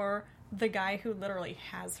or the guy who literally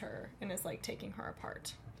has her and is like taking her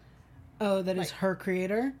apart. Oh, that is her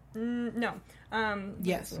creator? No.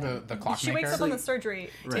 Yes. The clockmaker. She wakes up on the surgery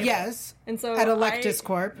table. Yes. And so At Electus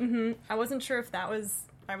Corp. I wasn't sure if that was...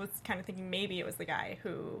 I was kind of thinking maybe it was the guy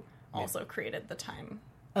who also created the time.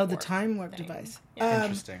 Oh, the warp time warp thing. device.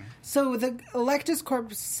 Interesting. So the Electus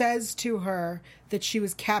Corp says to her that she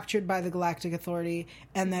was captured by the Galactic Authority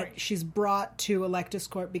and that Right. she's brought to Electus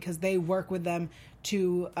Corp because they work with them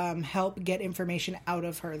to help get information out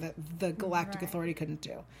of her that the Galactic Right. Authority couldn't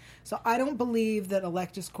do. So I don't believe that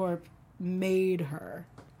Electus Corp made her.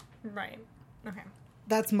 Right. Okay.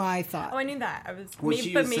 That's my thought. Oh, I knew that. I was... Well, maybe,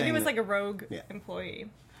 she but was maybe it saying was that- like a rogue Yeah. employee.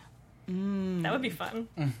 That would be fun.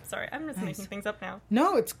 Sorry, I'm just making things up now.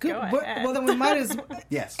 No, it's good. Go Well, ahead. well, then we might as...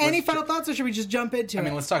 Yes. Any let's final ju- thoughts, or should we just jump into I it?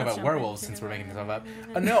 mean, let's talk about jump werewolves into since we're it. making stuff up.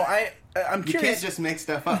 No, I'm You curious. can't just make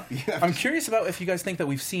stuff up. I'm curious about if you guys think that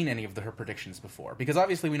we've seen any of her predictions before, because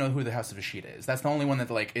obviously we know who the House of Ashita is. That's the only one that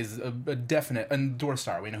like is a definite. And Dwarf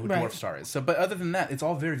Star, we know who Right. Dwarf Star is. So, but other than that, it's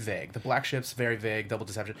all very vague. The Black Ship's very vague. Double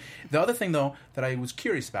Deception. The other thing though that I was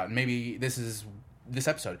curious about, and maybe this is this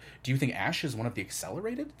episode, do you think Ash is one of the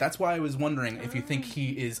Accelerated? That's why I was wondering if you think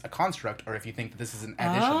he is a construct or if you think that this is an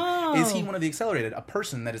addition. Oh. Is he one of the Accelerated, a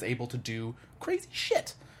person that is able to do crazy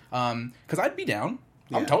shit? Because I'd be down.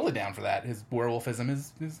 I'm Yeah. totally down for that. His werewolfism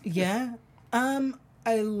is Yeah.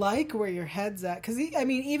 I like where your head's at. Because, I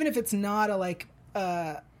mean, even if it's not a, like,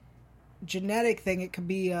 genetic thing, it could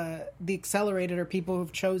be the Accelerated or people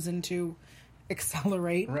who've chosen to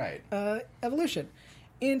accelerate Right. Evolution.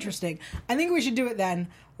 Interesting. I think we should do it then.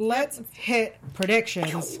 Let's hit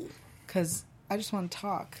predictions. Because I just want to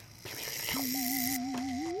talk.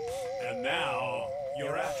 And now,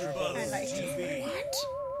 your AfterBuzz I like TV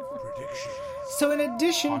predictions. So in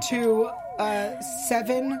addition to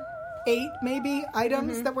 7, 8 maybe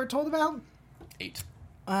items that we're told about, 8.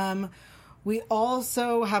 we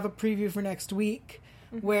also have a preview for next week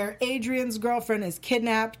where Adrian's girlfriend is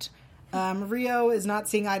kidnapped. Rio is not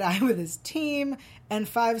seeing eye to eye with his team, and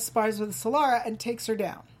 5 spars with Solara and takes her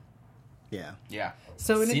down. Yeah. Yeah.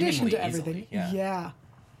 So in addition Seemingly to easily, everything, yeah.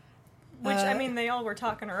 Which, I mean, they all were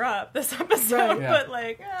talking her up this episode, Right. Yeah. but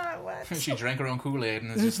like, what? She drank her own Kool-Aid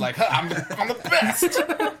and is just like, I'm the best!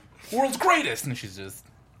 World's greatest! And she's just,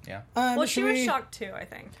 yeah. Well, she should was we- shocked too, I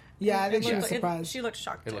think. Yeah, I It think she looked was like- surprised. She looked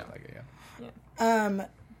shocked It too. looked like it, yeah.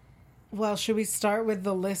 Well, should we start with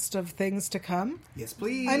the list of things to come? Yes,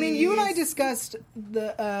 please. I mean, you and I discussed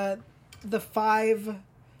the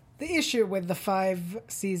issue with the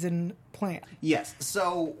 5-season plan. Yes.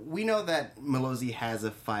 So we know that Malozzi has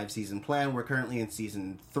a 5-season plan. We're currently in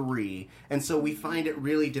season 3, and so we find it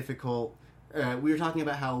really difficult. We were talking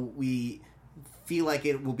about how we feel like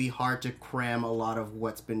it will be hard to cram a lot of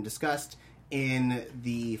what's been discussed in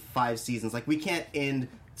the 5 seasons. Like, we can't end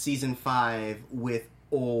season 5 with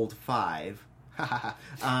old 5.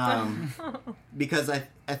 Because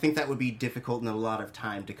I think that would be difficult and a lot of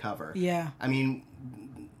time to cover. Yeah. I mean,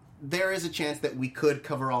 there is a chance that we could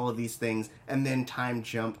cover all of these things and then time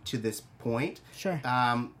jump to this point. Sure.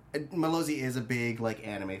 Malozzi is a big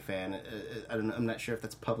anime fan. I'm not sure if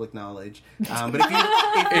that's public knowledge, but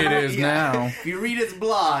if It is now. If you read his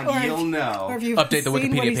blog, Or if- you'll know. Or if you've Update the seen what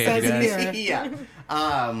Wikipedia he page, says you in guys. here.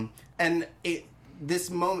 Yeah. And the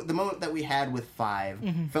moment that we had with 5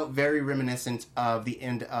 felt very reminiscent of the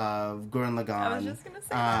end of Gurren Lagann. I was just gonna say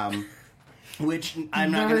that. Which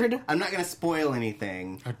I'm not Nerd. gonna spoil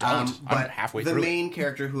anything. Don't. I'm But halfway the through it. main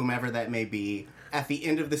character, whomever that may be, at the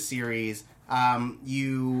end of the series,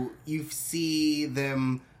 you see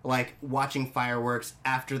them watching fireworks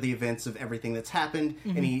after the events of everything that's happened,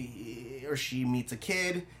 and he or she meets a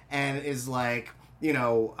kid and is like,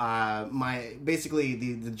 basically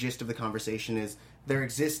the gist of the conversation is their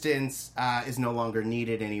existence is no longer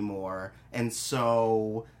needed anymore, and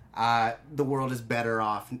so the world is better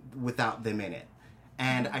off without them in it.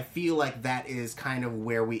 And I feel like that is kind of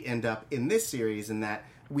where we end up in this series, in that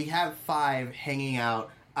we have 5 hanging out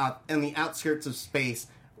in the outskirts of space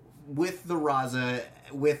with the Raza,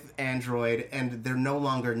 with Android, and they're no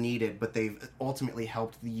longer needed, but they've ultimately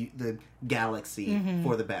helped the galaxy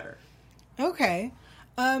for the better. Okay.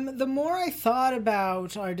 The more I thought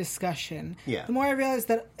about our discussion, Yeah. the more I realized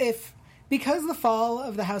that because the fall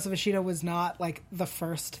of the House of Ashita was not the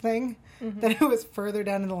first thing, that it was further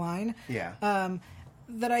down in the line. Yeah.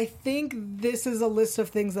 That I think this is a list of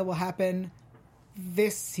things that will happen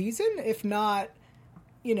this season, if not,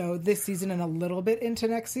 this season and a little bit into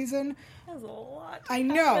next season. There's a lot. I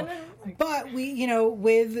know, happening. but we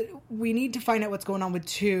need to find out what's going on with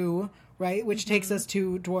 2, right? Which takes us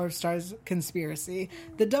to Dwarf Star's conspiracy.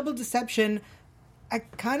 The double deception, I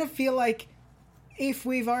kind of feel like if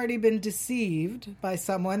we've already been deceived by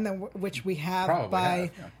someone, then which we have Probably by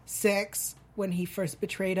have, yeah. Six when he first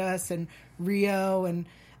betrayed us, and Rio, and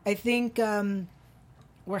I think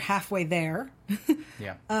we're halfway there.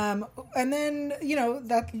 Yeah. And then,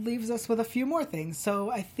 that leaves us with a few more things.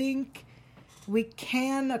 So I think we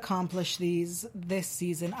can accomplish these this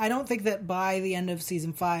season. I don't think that by the end of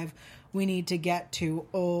season 5 we need to get to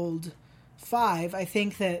old 5. I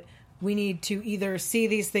think that we need to either see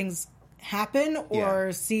these things happen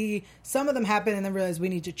or see some of them happen and then realize we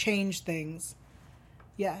need to change things.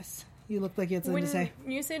 Yes. You look like you had something to say.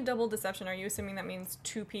 When you say double deception, are you assuming that means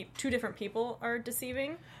two different people are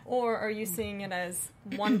deceiving? Or are you seeing it as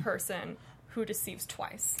one person who deceives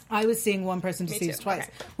twice? I was seeing one person deceives too. twice,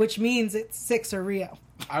 Okay. which means it's Six or Rio.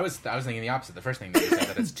 I was thinking the opposite. The first thing that you said,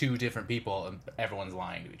 that it's two different people and everyone's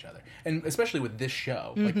lying to each other. And especially with this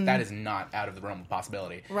show, like that is not out of the realm of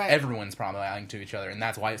possibility. Right. Everyone's probably lying to each other, and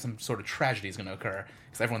that's why some sort of tragedy is going to occur,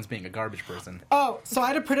 because everyone's being a garbage person. Oh, so I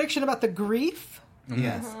had a prediction about the grief.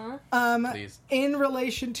 Yes. Please. In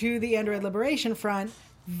relation to the Android Liberation Front,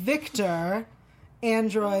 Victor,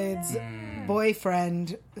 Android's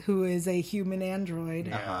boyfriend, who is a human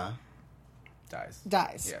android, Dies.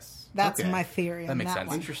 dies. Yes. That's Okay. my theory That on makes that sense.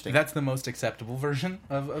 one. Interesting. That's the most acceptable version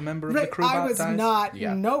of a member of the Right, crew I bot was dies. not.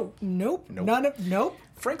 Yeah. Nope. None of. Nope.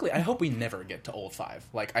 Frankly, I hope we never get to old 5.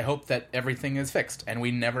 Like, I hope that everything is fixed and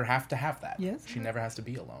we never have to have that. Yes. She never has to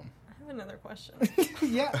be alone. I have another question.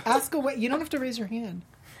 Yeah. Ask away. You don't have to raise your hand.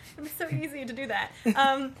 It's so easy to do that.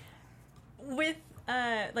 With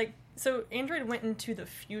so Android went into the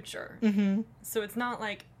future, so it's not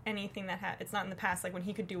like anything that it's not in the past, like when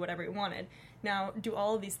he could do whatever he wanted. Now, do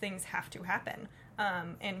all of these things have to happen?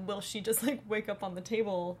 And will she just like wake up on the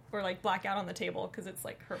table or like black out on the table because it's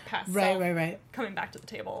like her past self Right. coming back to the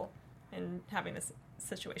table and having this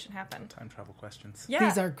situation happen? Time travel questions. Yeah,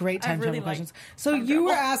 These are great time I really travel questions. like So time you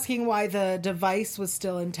were travel. asking why the device was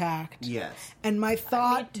still intact. Yes. And my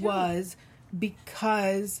thought too. was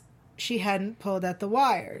because she hadn't pulled at the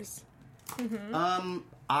wires.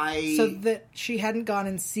 I So that she hadn't gone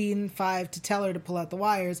and seen 5 to tell her to pull out the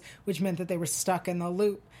wires, which meant that they were stuck in the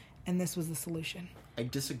loop. And this was the solution. I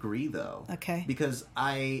disagree, though. Okay. Because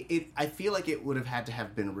I feel like it would have had to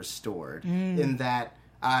have been restored in that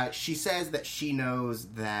she says that she knows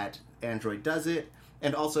that Android does it,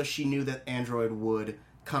 and also she knew that Android would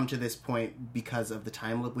come to this point because of the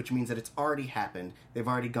time loop, which means that it's already happened. They've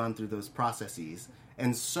already gone through those processes.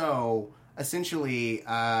 And so, essentially,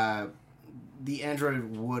 the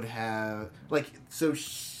Android would have...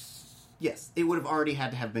 Yes, it would have already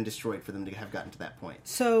had to have been destroyed for them to have gotten to that point.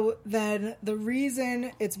 So then the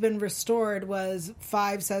reason it's been restored was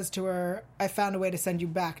 5 says to her, I found a way to send you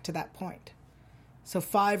back to that point. So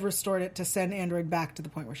 5 restored it to send Android back to the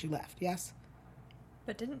point where she left, yes?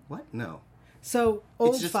 But didn't What? No. So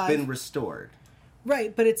old It's just 5... been restored.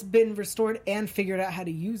 Right, but it's been restored and figured out how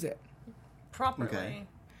to use it. properly. Okay.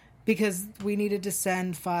 Because we needed to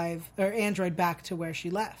send Android back to where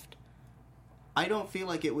she left. I don't feel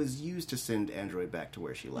like it was used to send Android back to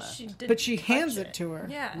where she left. She didn't But she touch hands it to her.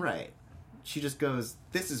 Yeah. Right. She just goes,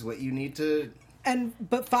 this is what you need to...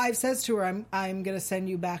 But 5 says to her, I'm going to send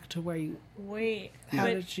you back to where you... Wait. How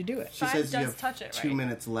but did she do it? She 5 says you does have touch it, 2 right?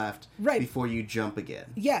 minutes left Right. before you jump again.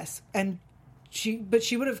 Yes, and she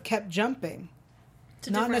would have kept jumping. To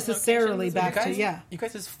Not different necessarily locations? back to, yeah. You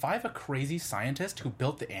guys, is 5 a crazy scientist who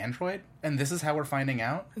built the android? And this is how we're finding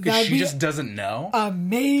out? That'd Because she be- just doesn't know?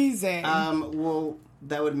 Amazing. Well,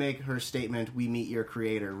 that would make her statement, we meet your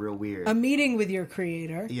creator, real weird. A meeting with your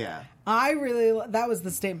creator. Yeah. That was the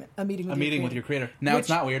statement. A meeting with your creator. Now Which- it's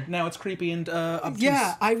not weird. Now it's creepy and obtuse.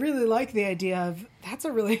 Yeah, I really like the idea of, that's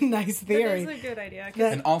a really nice That theory. is a good idea. 'cause-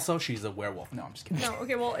 That- And also, she's a werewolf. No, I'm just kidding. no,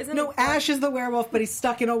 okay, well, isn't No, it... Ash is the werewolf, but he's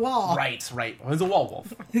stuck in a wall. Right. He's a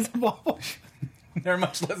werewolf. He's a werewolf. They're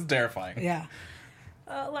much less terrifying. Yeah.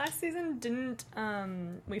 Last season, didn't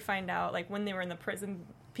we find out, like, when they were in the prison,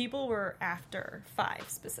 people were after 5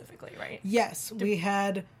 specifically, right? Yes, we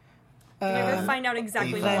had Did we ever find out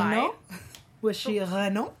exactly Ava. why? Renault. Was she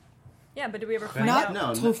Renault? Yeah, but did we ever find Not out?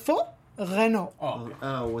 No. Truffaut? Renault. Oh, okay.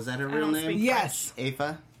 Oh, was that her real don't name? speak- Yes.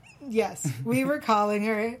 Afa? Yes. We were calling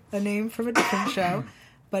her a name from a different show,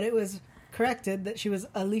 but it was corrected that she was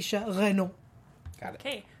Alicia Renault. Got it.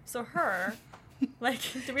 Okay, so her, like,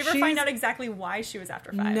 did we ever She's- find out exactly why she was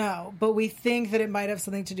after 5? No, but we think that it might have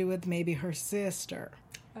something to do with maybe her sister.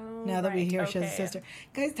 Oh, Now that we right, hear she has a okay. sister.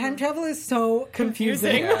 Guys, time travel is so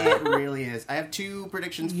confusing. Confusing. It really is. I have 2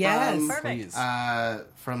 predictions Yes. from... Perfect.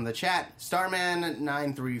 Please. From the chat,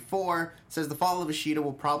 Starman934 says the fall of Ashita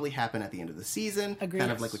will probably happen at the end of the season. Agreed.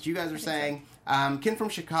 Kind of like what you guys were saying. Ken from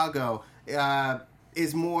Chicago,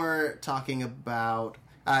 is more talking about.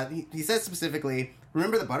 He says specifically,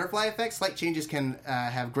 remember the butterfly effect? Slight changes can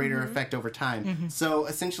have greater effect over time. So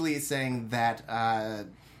essentially, he's saying that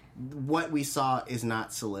what we saw is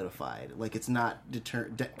not solidified. Like, it's not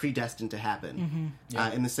predestined to happen.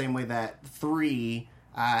 In the same way that 3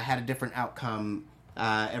 had a different outcome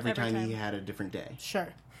every time he had a different day. Sure.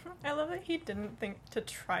 I love that he didn't think to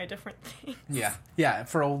try different things. Yeah,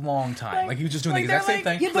 for a long time. Like he was just doing like, the exact they're same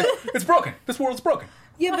like- thing. Yeah, but- Like, it's broken. This world's broken.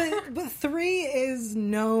 Yeah, but 3 is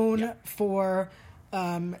known for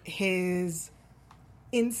his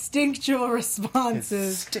instinctual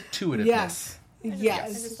responses. Stick-to-itiveness. Yes. I just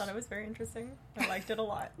Yes. thought it was very interesting. I liked it a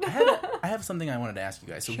lot. I have something I wanted to ask you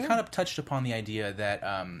guys. So Sure. we kind of touched upon the idea that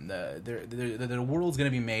the world's going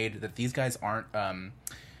to be made that these guys aren't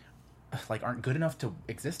good enough to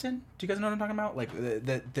exist in. Do you guys know what I'm talking about? Like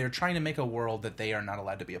that they're trying to make a world that they are not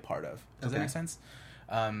allowed to be a part of. Does that Okay. make sense?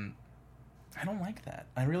 I don't like that.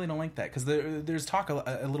 I really don't like that because there's talk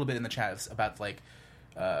a little bit in the chat about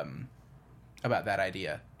about that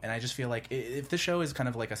idea. And I just feel like if the show is kind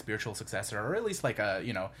of like a spiritual successor, or at least like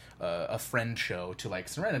a friend show to like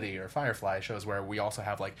Serenity or Firefly shows, where we also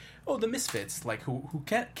have like the misfits, like who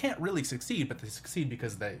can't really succeed, but they succeed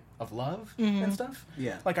because of love and stuff.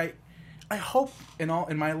 Yeah. Like I hope in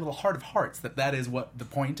my little heart of hearts that is what the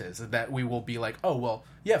point is, that we will be like, oh well,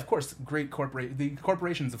 yeah, of course, the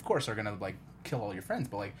corporations of course are gonna like kill all your friends,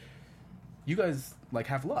 but like you guys like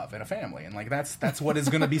have love and a family, and like that's what is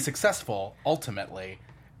gonna be successful ultimately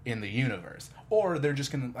in the universe. Or they're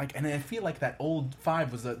just gonna like, and I feel like that old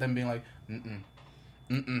 5 was them being like,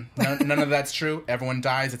 none of that's true. Everyone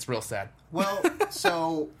dies. It's real sad. Well,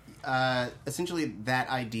 so essentially that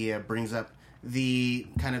idea brings up the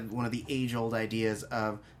kind of one of the age-old ideas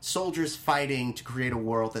of soldiers fighting to create a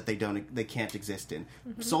world that they can't exist in.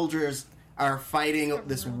 Soldiers are fighting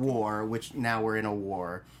this war, which now we're in a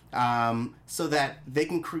war, so that they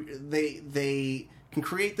can they can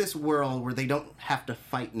create this world where they don't have to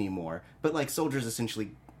fight anymore. But like soldiers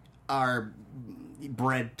essentially are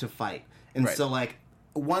bred to fight, and Right. so like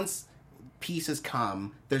once peace has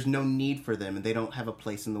come, there's no need for them, and they don't have a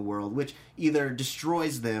place in the world, which either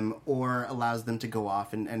destroys them or allows them to go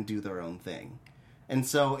off and do their own thing. And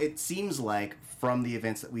so it seems like, from the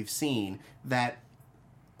events that we've seen, that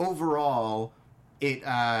overall it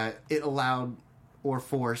allowed or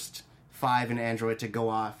forced 5 and Android to go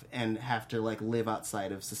off and have to like live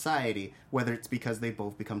outside of society, whether it's because they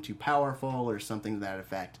both become too powerful or something to that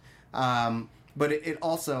effect. But it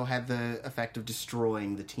also had the effect of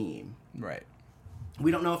destroying the team. Right. We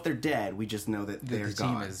don't know if they're dead. We just know that they're The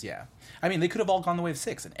gone. team is, yeah. I mean, they could have all gone the way of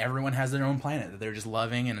 6, and everyone has their own planet that they're just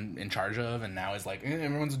loving and in charge of, and now is like,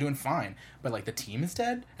 everyone's doing fine. But, like, the team is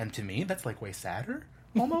dead, and to me, that's, like, way sadder,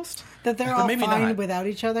 almost. That they're But all maybe fine not. without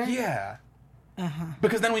each other? Yeah.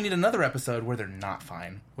 Because then we need another episode where they're not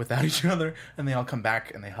fine without each other, and they all come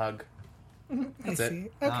back and they hug. That's I it. see.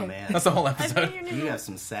 Oh, Okay. man. That's the whole I episode. think you You knew. have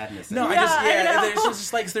some sadness. No, in I you. just, I know. there's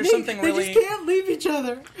just like, there's something They really... just can't leave each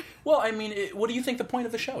other. Well, I mean, what do you think the point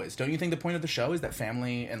of the show is? Don't you think the point of the show is that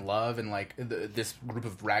family and love and, like, this group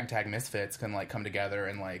of ragtag misfits can, like, come together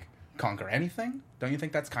and, like, conquer anything? Don't you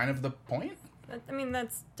think that's kind of the point? I mean,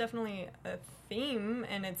 that's definitely a theme,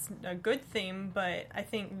 and it's a good theme, but I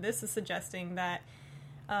think this is suggesting that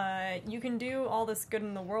you can do all this good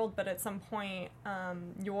in the world, but at some point,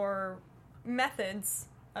 your methods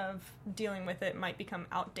of dealing with it might become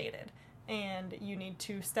outdated, and you need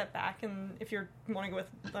to step back. And if you want to go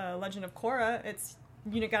with Legend of Korra, it's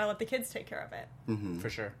you gotta let the kids take care of it. For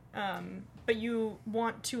sure. But you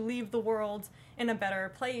want to leave the world in a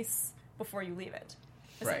better place before you leave it,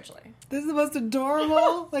 Right. essentially. This is the most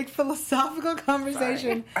adorable, like, philosophical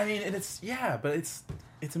conversation. I mean, but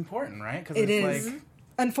it's important, right? Because It it's is. like...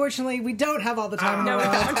 Unfortunately, we don't have all the time in the No, we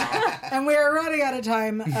world. don't. And we're running out of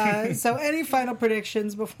time. So any final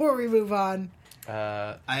predictions before we move on?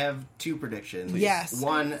 I have 2 predictions. Yes.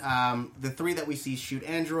 One, the 3 that we see shoot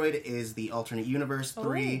Android is the alternate universe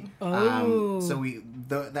 3. Oh. So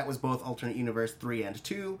that was both alternate universe 3 and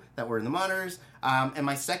 2 that were in the monitors. And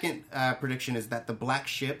my second prediction is that the black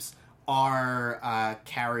ships are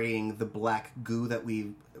carrying the black goo that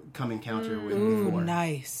we've come encounter with Ooh, before.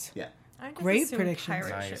 nice. Yeah. I just Great assumed predictions. pirate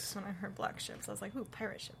Nice. ships when I heard black ships. I was like, ooh,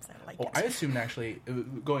 pirate ships. I like Well, it. I assumed actually,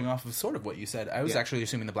 going off of sort of what you said, I was Yeah. actually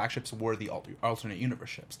assuming the black ships were the alternate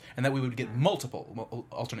universe ships, and that we would get multiple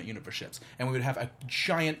alternate universe ships, and we would have a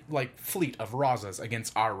giant like fleet of Razas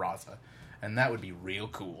against our Raza, and that would be real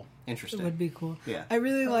cool. Interesting. It would be cool. Yeah. I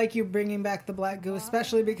really like you bringing back the black goo,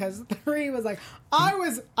 especially because 3 was like, I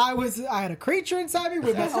had a creature inside me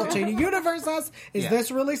with my alternate universe us. Is Yeah.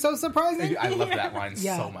 this really so surprising? I love that line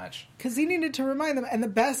Yeah. so much. Because he needed to remind them. And the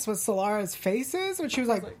best was Solara's faces, when she was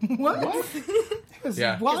like, what? It was,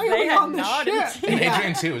 Yeah. why 'Cause are they we had on this nodded. ship? And Yeah.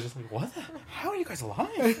 Adrian too was just like, what? How are you guys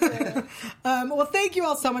alive? Well, thank you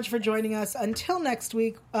all so much for joining us. Until next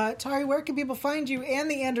week, Tari, where can people find you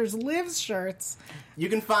and the Anders Lives shirts? You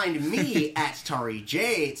can find me at Tari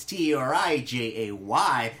J. It's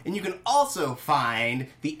TARIJAY. And you can also find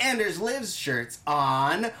the Anders Lives shirts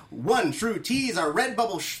on One True Tees, our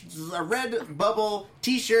Redbubble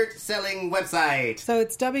t-shirt selling website. So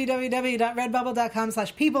it's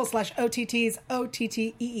www.redbubble.com/people/OTTs,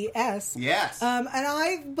 OTTEES. Yes. And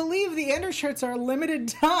I believe the Anders shirts are a limited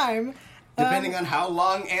time. Depending on how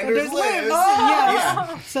long Anders lives. Yes.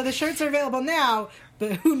 Yeah. So the shirts are available now,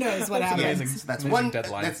 but who knows what happens. amazing. So that's Amazing one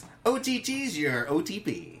deadline. That's OTT's your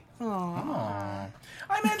OTP.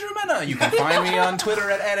 I'm Andrew Mena. You can find me on Twitter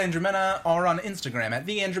at Andrew Mena or on Instagram at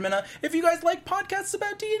the Andrew Mena. If you guys like podcasts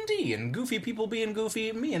about D&D and goofy people being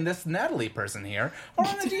goofy, me and this Natalie person here are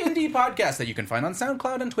on the D&D podcast that you can find on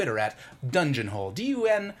SoundCloud and Twitter at Dungeon Hole.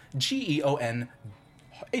 DUNGEON HOLE.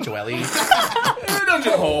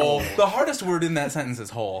 Dungeon hole. The hardest word in that sentence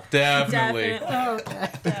is hole. Definitely.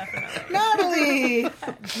 Natalie!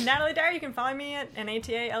 Natalie Dyer, you can follow me at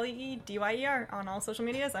NATALEEDYER on all social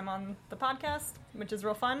medias. I'm on the podcast, which is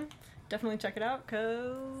real fun. Definitely check it out,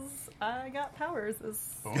 because I got powers.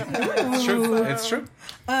 It's true. It's true.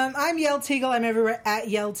 I'm Yell Teagle. I'm everywhere at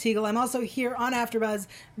Yell Teagle. I'm also here on AfterBuzz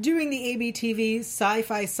doing the ABTV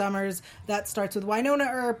Sci-Fi Summers. That starts with Winona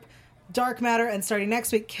Earp, Dark Matter, and starting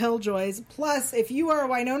next week, Killjoys. Plus, if you are a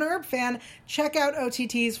Winona Earp fan, check out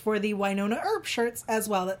OTTs for the Winona Earp shirts as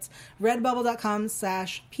well. That's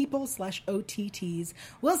redbubble.com/people/OTTs.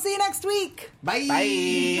 We'll see you next week. Bye.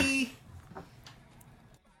 Bye.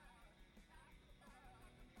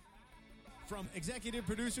 From executive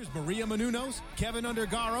producers Maria Menounos, Kevin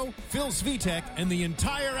Undergaro, Phil Svitek, and the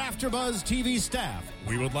entire AfterBuzz TV staff,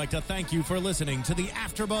 we would like to thank you for listening to the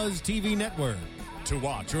AfterBuzz TV network. To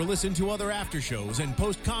watch or listen to other after shows and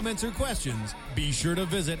post comments or questions, be sure to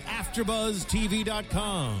visit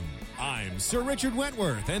AfterBuzzTV.com. I'm Sir Richard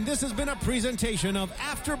Wentworth, and this has been a presentation of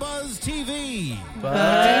AfterBuzz TV.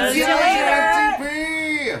 See you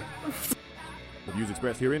later. The views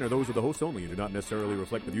expressed herein are those of the hosts only and do not necessarily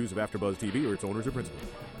reflect the views of AfterBuzz TV or its owners or principals.